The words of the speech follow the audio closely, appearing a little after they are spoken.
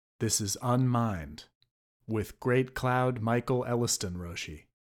This is Unmind with Great Cloud Michael Elliston Roshi.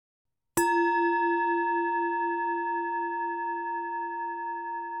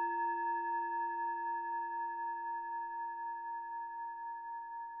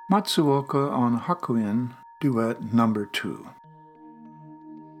 Matsuoka on Hakuin, Duet Number 2.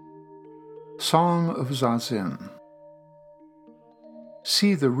 Song of Zazen.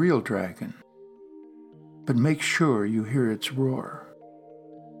 See the real dragon, but make sure you hear its roar.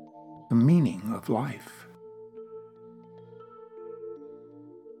 The meaning of life.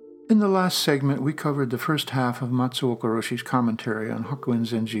 In the last segment, we covered the first half of Matsuoka Roshi's commentary on Hakuin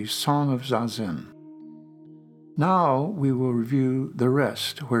Zenji's Song of Zazen. Now we will review the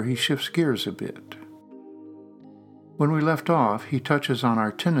rest, where he shifts gears a bit. When we left off, he touches on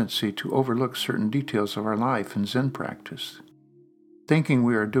our tendency to overlook certain details of our life in Zen practice, thinking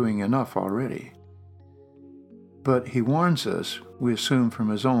we are doing enough already. But he warns us, we assume from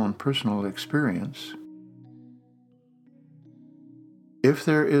his own personal experience, if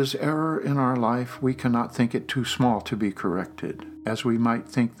there is error in our life, we cannot think it too small to be corrected, as we might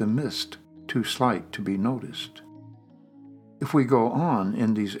think the mist too slight to be noticed. If we go on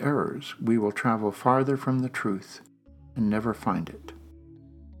in these errors, we will travel farther from the truth and never find it.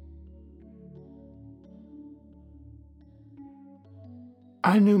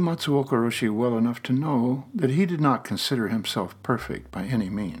 I knew Matsuoka Roshi well enough to know that he did not consider himself perfect by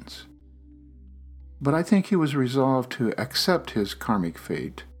any means. But I think he was resolved to accept his karmic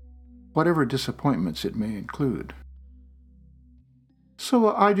fate, whatever disappointments it may include.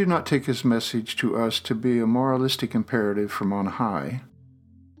 So I do not take his message to us to be a moralistic imperative from on high,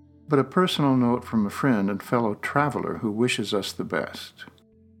 but a personal note from a friend and fellow traveler who wishes us the best,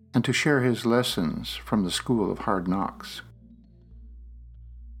 and to share his lessons from the school of hard knocks.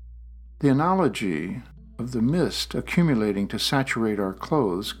 The analogy of the mist accumulating to saturate our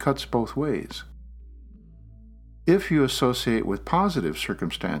clothes cuts both ways. If you associate with positive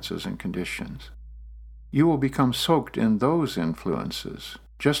circumstances and conditions, you will become soaked in those influences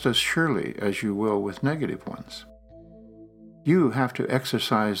just as surely as you will with negative ones. You have to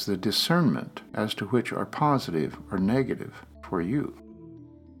exercise the discernment as to which are positive or negative for you.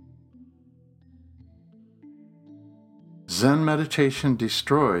 Zen meditation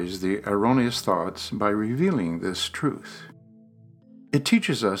destroys the erroneous thoughts by revealing this truth. It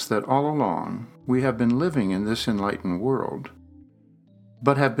teaches us that all along we have been living in this enlightened world,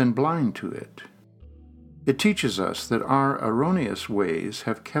 but have been blind to it. It teaches us that our erroneous ways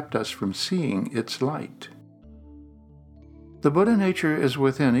have kept us from seeing its light. The Buddha nature is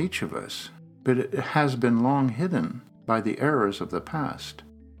within each of us, but it has been long hidden by the errors of the past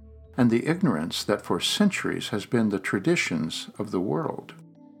and the ignorance that for centuries has been the traditions of the world.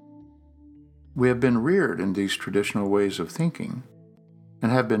 We have been reared in these traditional ways of thinking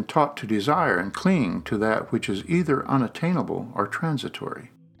and have been taught to desire and cling to that which is either unattainable or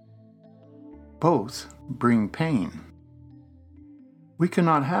transitory. Both bring pain. We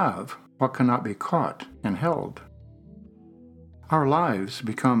cannot have what cannot be caught and held. Our lives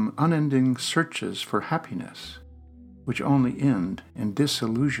become unending searches for happiness, which only end in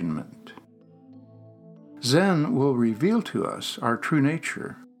disillusionment. Zen will reveal to us our true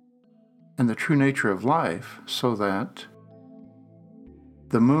nature and the true nature of life, so that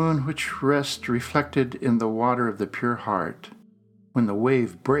the moon which rests reflected in the water of the pure heart, when the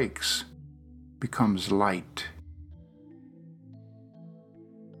wave breaks, becomes light.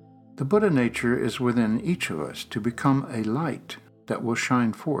 The Buddha nature is within each of us to become a light that will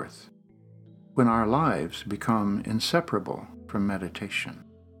shine forth when our lives become inseparable from meditation.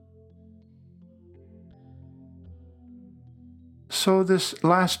 So this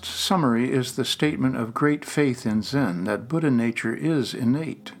last summary is the statement of great faith in Zen that Buddha nature is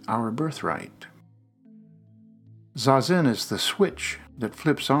innate, our birthright. Zazen is the switch that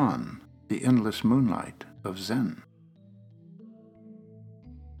flips on the endless moonlight of Zen.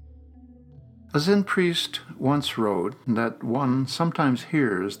 A Zen priest once wrote that one sometimes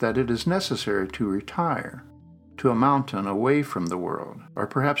hears that it is necessary to retire to a mountain away from the world, or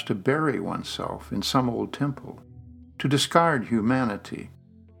perhaps to bury oneself in some old temple, to discard humanity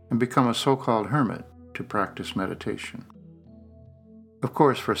and become a so-called hermit to practice meditation. Of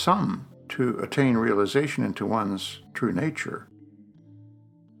course, for some, to attain realization into one's true nature,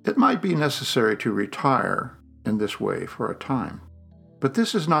 it might be necessary to retire in this way for a time, but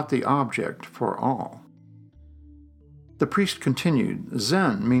this is not the object for all. The priest continued,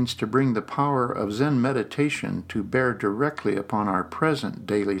 Zen means to bring the power of Zen meditation to bear directly upon our present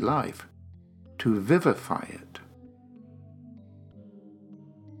daily life, to vivify it.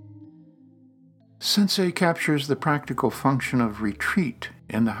 Sensei captures the practical function of retreat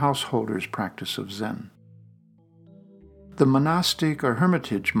in the householder's practice of Zen. The monastic or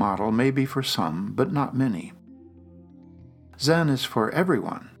hermitage model may be for some, but not many. Zen is for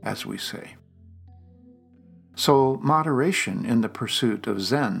everyone, as we say. So moderation in the pursuit of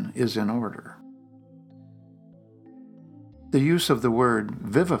Zen is in order. The use of the word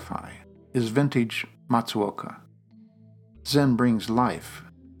vivify is vintage Matsuoka. Zen brings life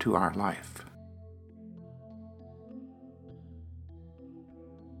to our life.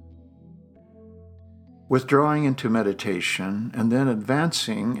 Withdrawing into meditation and then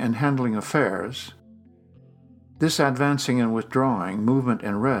advancing and handling affairs, this advancing and withdrawing, movement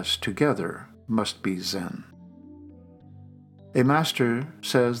and rest together must be Zen. A master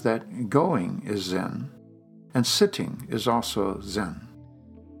says that going is Zen, and sitting is also Zen.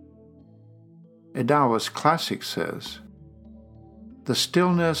 A Taoist classic says, "The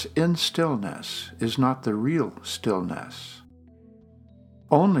stillness in stillness is not the real stillness.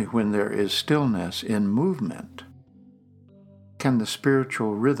 Only when there is stillness in movement can the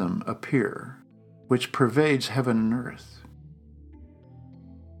spiritual rhythm appear, which pervades heaven and earth."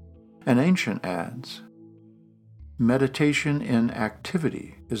 An ancient adds, "Meditation in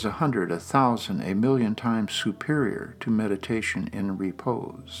activity is 100, 1,000, 1,000,000 times superior to meditation in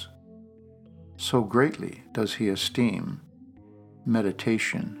repose. So greatly does he esteem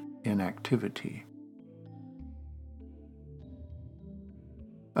meditation in activity."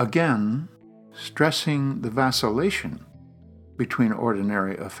 Again, stressing the vacillation between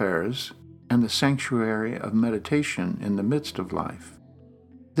ordinary affairs and the sanctuary of meditation in the midst of life.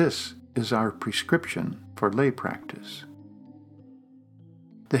 This is our prescription for lay practice.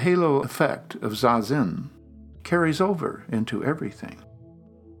 The halo effect of Zazen carries over into everything.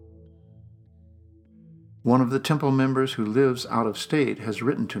 One of the temple members who lives out of state has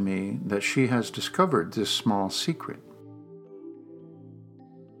written to me that she has discovered this small secret.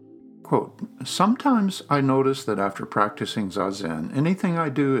 Quote, "Sometimes I notice that after practicing Zazen, anything I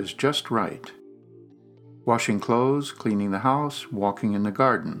do is just right. Washing clothes, cleaning the house, walking in the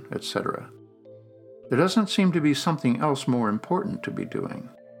garden, etc. There doesn't seem to be something else more important to be doing.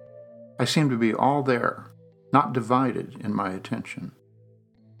 I seem to be all there, not divided in my attention.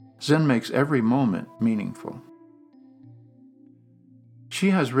 Zen makes every moment meaningful."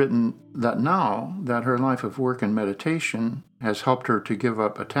 She has written that now that her life of work and meditation has helped her to give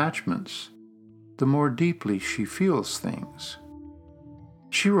up attachments, the more deeply she feels things.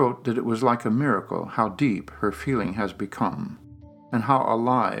 She wrote that it was like a miracle how deep her feeling has become and how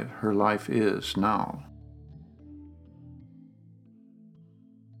alive her life is now.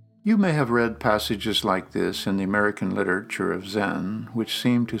 You may have read passages like this in the American literature of Zen, which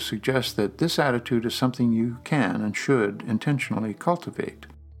seem to suggest that this attitude is something you can and should intentionally cultivate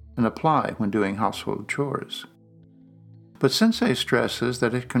and apply when doing household chores. But Sensei stresses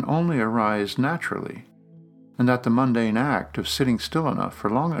that it can only arise naturally, and that the mundane act of sitting still enough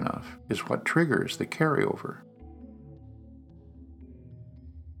for long enough is what triggers the carryover.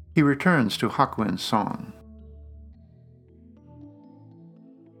 He returns to Hakuin's song.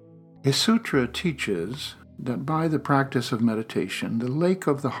 A sutra teaches that by the practice of meditation, the lake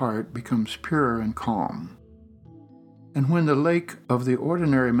of the heart becomes pure and calm. And when the lake of the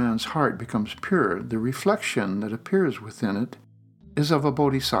ordinary man's heart becomes pure, the reflection that appears within it is of a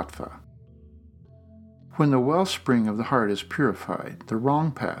bodhisattva. When the wellspring of the heart is purified, the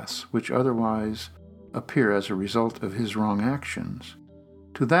wrong paths, which otherwise appear as a result of his wrong actions,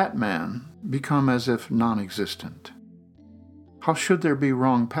 to that man become as if non-existent. How should there be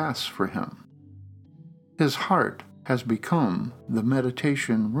wrong paths for him? His heart has become the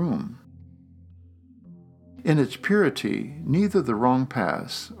meditation room. In its purity, neither the wrong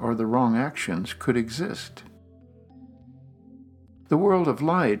paths or the wrong actions could exist. The world of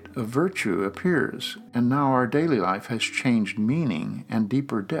light, of virtue, appears, and now our daily life has changed meaning and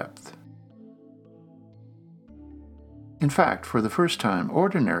deeper depth. In fact, for the first time,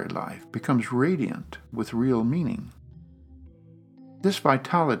 ordinary life becomes radiant with real meaning. This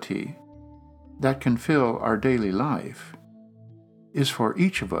vitality that can fill our daily life is for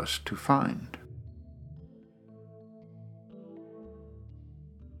each of us to find.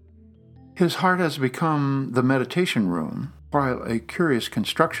 His heart has become the meditation room, while a curious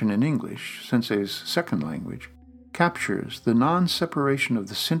construction in English, Sensei's second language, captures the non-separation of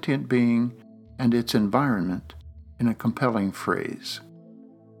the sentient being and its environment in a compelling phrase.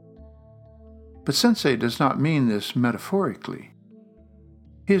 But Sensei does not mean this metaphorically.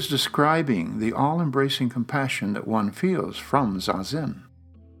 He is describing the all-embracing compassion that one feels from Zazen.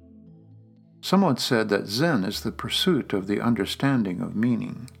 Someone said that Zen is the pursuit of the understanding of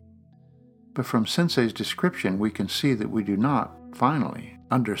meaning. But from Sensei's description, we can see that we do not, finally,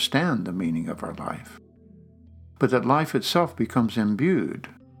 understand the meaning of our life, but that life itself becomes imbued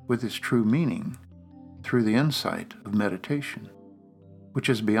with its true meaning through the insight of meditation, which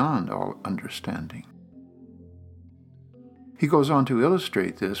is beyond all understanding. He goes on to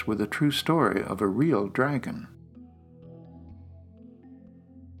illustrate this with a true story of a real dragon.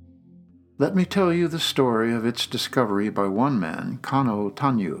 Let me tell you the story of its discovery by one man, Kano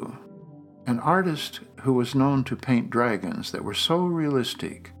Tanyu, an artist who was known to paint dragons that were so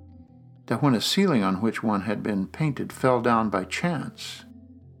realistic that when a ceiling on which one had been painted fell down by chance,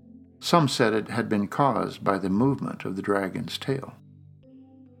 some said it had been caused by the movement of the dragon's tail.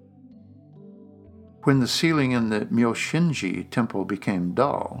 When the ceiling in the Myoshinji temple became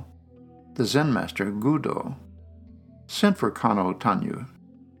dull, the Zen master Gudo sent for Kano Tanyu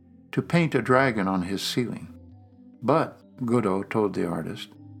to paint a dragon on his ceiling. But, Gudo told the artist,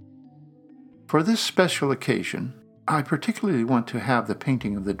 for this special occasion, I particularly want to have the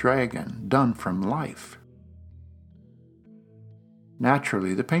painting of the dragon done from life.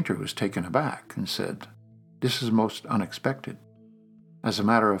 Naturally, the painter was taken aback and said, "This is most unexpected. As a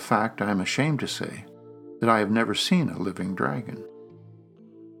matter of fact, I am ashamed to say that I have never seen a living dragon."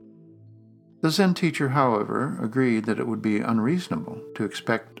 The Zen teacher, however, agreed that it would be unreasonable to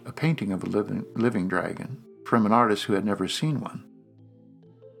expect a painting of a living dragon from an artist who had never seen one,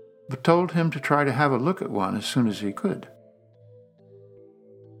 but told him to try to have a look at one as soon as he could.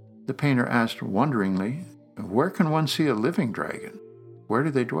 The painter asked wonderingly, "Where can one see a living dragon? Where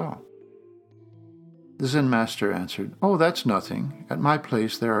do they dwell?" The Zen master answered, "Oh, that's nothing. At my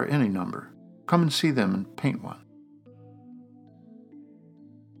place there are any number. Come and see them and paint one."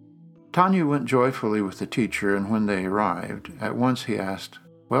 Tanyu went joyfully with the teacher, and when they arrived, at once he asked,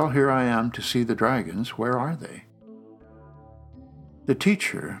 "Well, here I am to see the dragons. Where are they?" The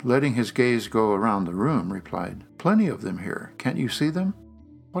teacher, letting his gaze go around the room, replied, "Plenty of them here. Can't you see them?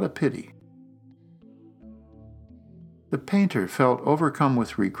 What a pity." The painter felt overcome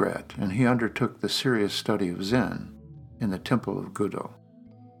with regret, and he undertook the serious study of Zen in the temple of Gudo.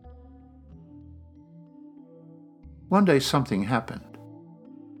 One day something happened,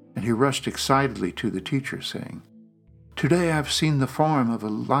 and he rushed excitedly to the teacher, saying, "Today I've seen the form of a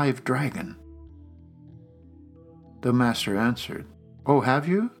live dragon." The master answered, "Oh, have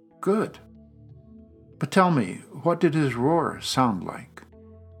you? Good. But tell me, what did his roar sound like?"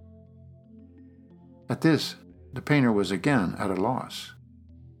 At this, the painter was again at a loss,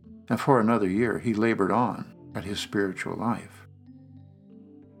 and for another year he labored on at his spiritual life.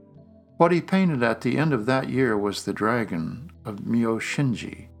 What he painted at the end of that year was the dragon of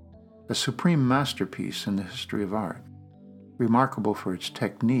Myoshinji, a supreme masterpiece in the history of art, remarkable for its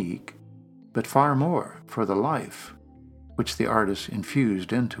technique, but far more for the life which the artist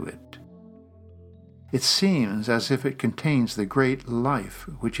infused into it. It seems as if it contains the great life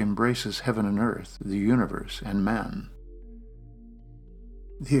which embraces heaven and earth, the universe, and man.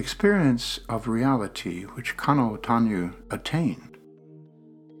 The experience of reality which Kano Tanyu attained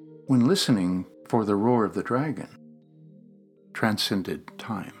when listening for the roar of the dragon transcended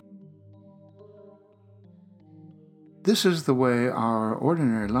time. This is the way our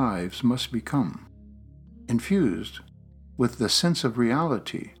ordinary lives must become, infused with the sense of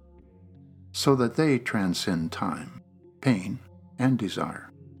reality so that they transcend time, pain, and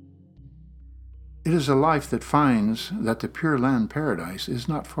desire. It is a life that finds that the Pure Land paradise is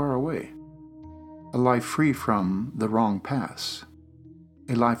not far away, a life free from the wrong paths,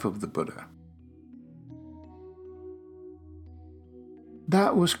 a life of the Buddha.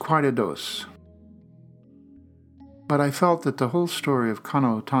 That was quite a dose. But I felt that the whole story of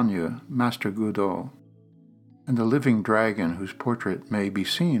Kano Tanyu, Master Gudo, and the living dragon whose portrait may be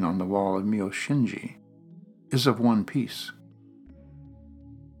seen on the wall of Myoshinji is of one piece.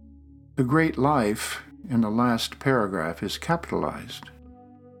 The great life in the last paragraph is capitalized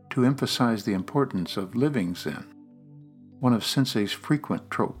to emphasize the importance of living Zen, one of Sensei's frequent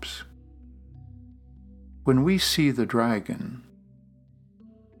tropes. When we see the dragon,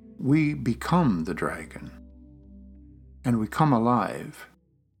 we become the dragon, and we come alive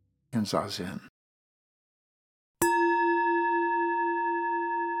in Zazen.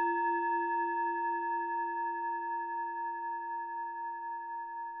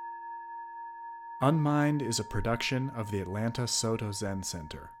 Unmind is a production of the Atlanta Soto Zen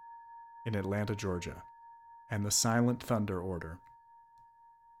Center in Atlanta, Georgia, and the Silent Thunder Order.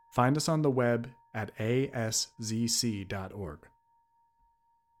 Find us on the web at ASZC.org.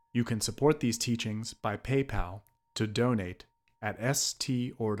 You can support these teachings by PayPal to donate at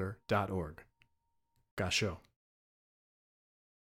STOrder.org. Gasho.